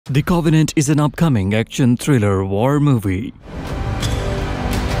The Covenant is an upcoming action thriller war movie.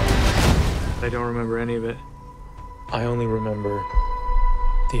 I don't remember any of it. I only remember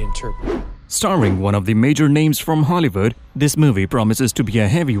the interpreter. Starring one of the major names from Hollywood, this movie promises to be a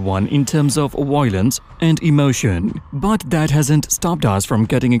heavy one in terms of violence and emotion. But that hasn't stopped us from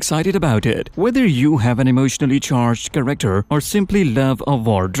getting excited about it. Whether you have an emotionally charged character or simply love a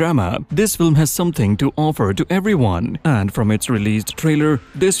war drama, this film has something to offer to everyone. And from its released trailer,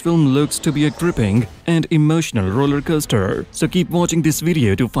 this film looks to be a gripping and emotional roller coaster. So keep watching this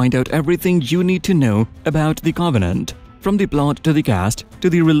video to find out everything you need to know about The Covenant. From the plot to the cast, to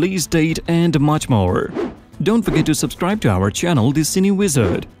the release date and much more. Don't forget to subscribe to our channel, The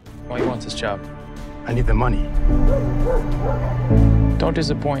CineWizard. Why you want this job? I need the money. Don't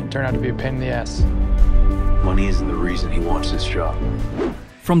disappoint, turn out to be a pain in the ass. Money isn't the reason he wants this job.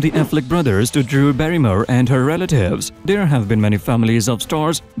 From the Affleck brothers to Drew Barrymore and her relatives, there have been many families of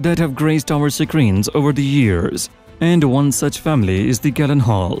stars that have graced our screens over the years. And one such family is the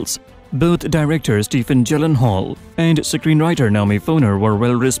Gyllenhaals. Both director Stephen Gyllenhaal and screenwriter Naomi Foner were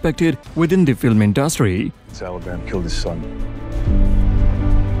well respected within the film industry. Alabama killed his son.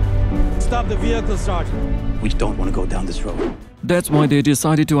 Stop the vehicle, Sergeant. We don't want to go down this road. That's why they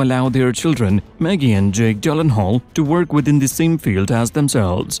decided to allow their children, Maggie and Jake Gyllenhaal, to work within the same field as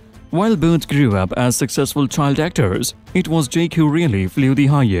themselves. While both grew up as successful child actors, it was Jake who really flew the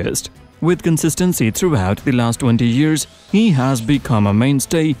highest. With consistency throughout the last 20 years, he has become a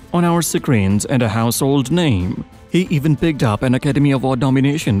mainstay on our screens and a household name. He even picked up an Academy Award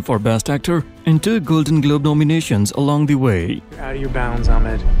nomination for Best Actor and 2 Golden Globe nominations along the way. You're out of your bounds,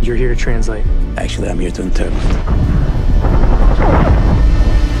 Ahmed. You're here to translate. Actually, I'm here to interpret.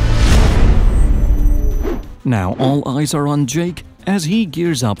 Now all eyes are on Jake as he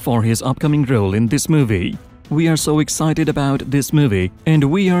gears up for his upcoming role in this movie. We are so excited about this movie, and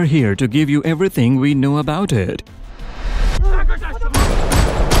we are here to give you everything we know about it.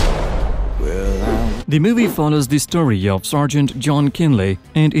 The movie follows the story of Sergeant John Kinley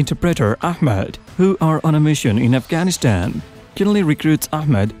and interpreter Ahmed, who are on a mission in Afghanistan. Kinley recruits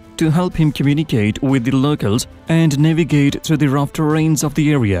Ahmed to help him communicate with the locals and navigate through the rough terrains of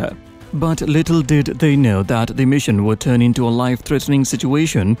the area. But little did they know that the mission would turn into a life-threatening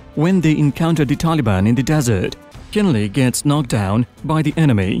situation when they encounter the Taliban in the desert. Kinley gets knocked down by the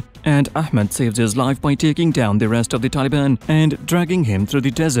enemy, and Ahmed saves his life by taking down the rest of the Taliban and dragging him through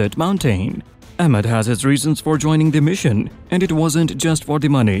the desert mountain. Ahmed has his reasons for joining the mission, and it wasn't just for the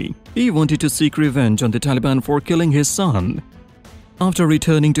money. He wanted to seek revenge on the Taliban for killing his son. After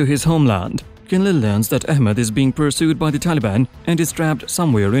returning to his homeland, Kinley learns that Ahmed is being pursued by the Taliban and is trapped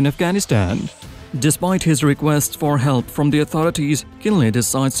somewhere in Afghanistan. Despite his requests for help from the authorities, Kinley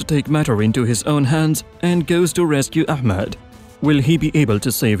decides to take matter into his own hands and goes to rescue Ahmed. Will he be able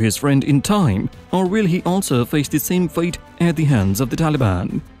to save his friend in time, or will he also face the same fate at the hands of the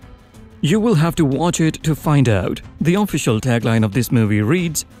Taliban? You will have to watch it to find out. The official tagline of this movie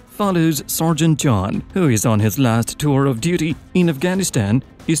reads, "Follows Sergeant John, who is on his last tour of duty in Afghanistan,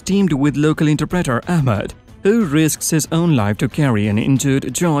 is teamed with local interpreter Ahmed, who risks his own life to carry an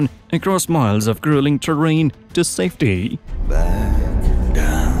injured John across miles of grueling terrain to safety." Back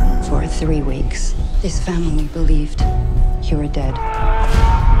down. For 3 weeks, this family believed you were dead.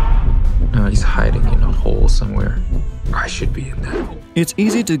 No, he's hiding in a hole somewhere. I should be in that hole. It's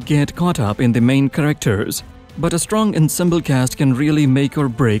easy to get caught up in the main characters, but a strong ensemble cast can really make or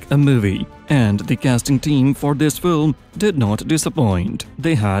break a movie, and the casting team for this film did not disappoint.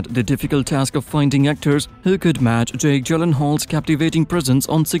 They had the difficult task of finding actors who could match Jake Gyllenhaal's captivating presence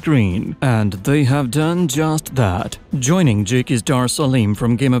on screen, and they have done just that. Joining Jake is Dar Salim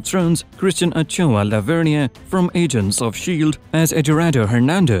from Game of Thrones, Christian Ochoa Lavernia from Agents of S.H.I.E.L.D. as Eduardo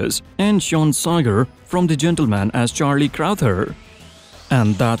Hernandez, and Sean Sager from The Gentleman as Charlie Crowther.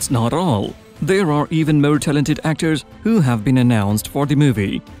 And that's not all. There are even more talented actors who have been announced for the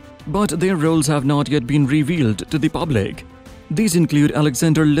movie, but their roles have not yet been revealed to the public. These include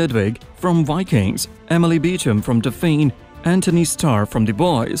Alexander Ludwig from Vikings, Emily Beecham from Defane, Anthony Starr from The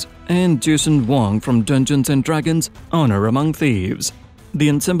Boys, and Jason Wong from Dungeons & Dragons: Honor Among Thieves. The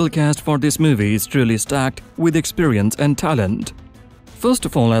ensemble cast for this movie is truly stacked with experience and talent. First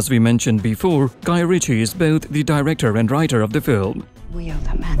of all, as we mentioned before, Guy Ritchie is both the director and writer of the film. We owe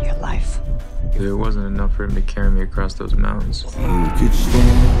that man your life. There wasn't enough for him to carry me across those mountains. You could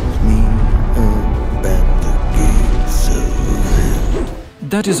stand me up at the gates of hell.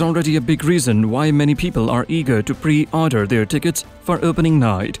 That is already a big reason why many people are eager to pre-order their tickets for opening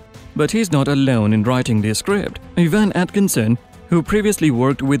night. But he's not alone in writing the script. Ivan Atkinson, who previously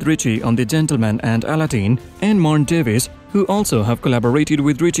worked with Ritchie on The Gentleman and Aladdin, and Marn Davis, who also have collaborated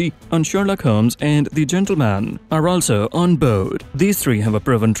with Ritchie on Sherlock Holmes and The Gentleman, are also on board. These three have a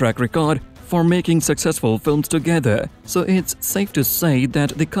proven track record for making successful films together, so it's safe to say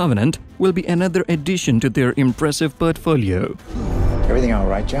that The Covenant will be another addition to their impressive portfolio. Everything all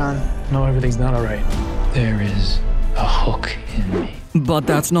right, John? No, everything's not alright. There is a hook in me. But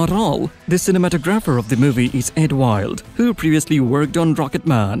that's not all. The cinematographer of the movie is Ed Wild, who previously worked on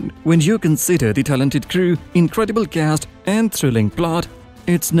Rocketman. When you consider the talented crew, incredible cast, and thrilling plot,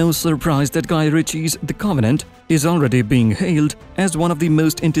 it's no surprise that Guy Ritchie's The Covenant is already being hailed as one of the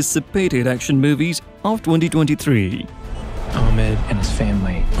most anticipated action movies of 2023. Ahmed and his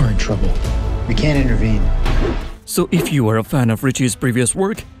family are in trouble. We can't intervene. So if you are a fan of Ritchie's previous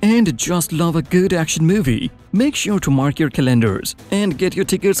work and just love a good action movie, make sure to mark your calendars and get your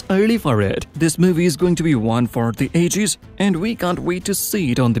tickets early for it. This movie is going to be one for the ages, and we can't wait to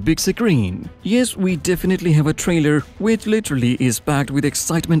see it on the big screen. Yes, we definitely have a trailer which literally is packed with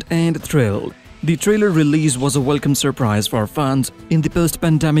excitement and thrill. The trailer release was a welcome surprise for fans in the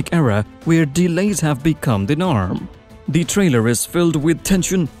post-pandemic era where delays have become the norm. The trailer is filled with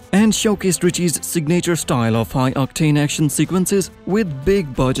tension and showcased Ritchie's signature style of high-octane action sequences with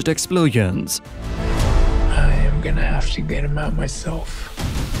big-budget explosions. I am gonna have to get him out myself.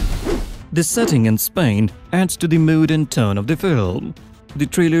 The setting in Spain adds to the mood and tone of the film. The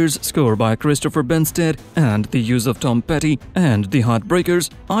trailer's score by Christopher Benstead and the use of Tom Petty and the Heartbreakers'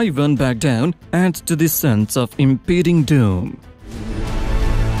 I Won't Back Down adds to the sense of impending doom.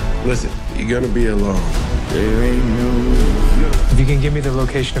 Listen, you're gonna be alone. There ain't no If you can give me the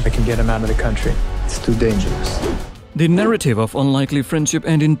location, if I can get him out of the country. It's too dangerous. The narrative of unlikely friendship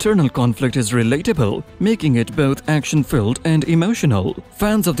and internal conflict is relatable, making it both action-filled and emotional.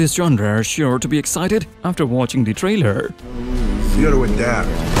 Fans of this genre are sure to be excited after watching the trailer. You gotta adapt.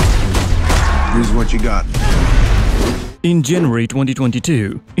 Use what you got. In January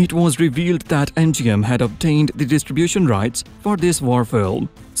 2022, it was revealed that MGM had obtained the distribution rights for this war film.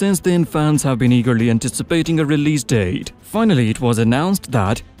 Since then, fans have been eagerly anticipating a release date. Finally, it was announced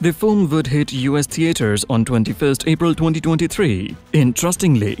that the film would hit US theaters on 21st April 2023.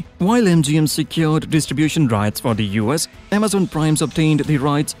 Interestingly, while MGM secured distribution rights for the US, Amazon Prime's obtained the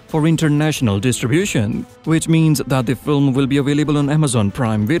rights for international distribution, which means that the film will be available on Amazon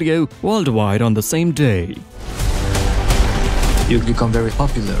Prime Video worldwide on the same day. You've become very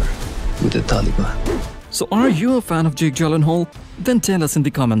popular with the Taliban. So are you a fan of Jake Gyllenhaal? Then tell us in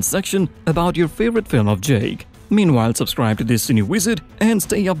the comments section about your favorite film of Jake. Meanwhile, subscribe to this Cine Wizard and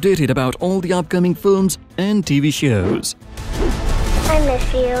stay updated about all the upcoming films and TV shows. I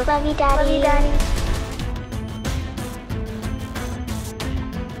miss you. Love you, Daddy.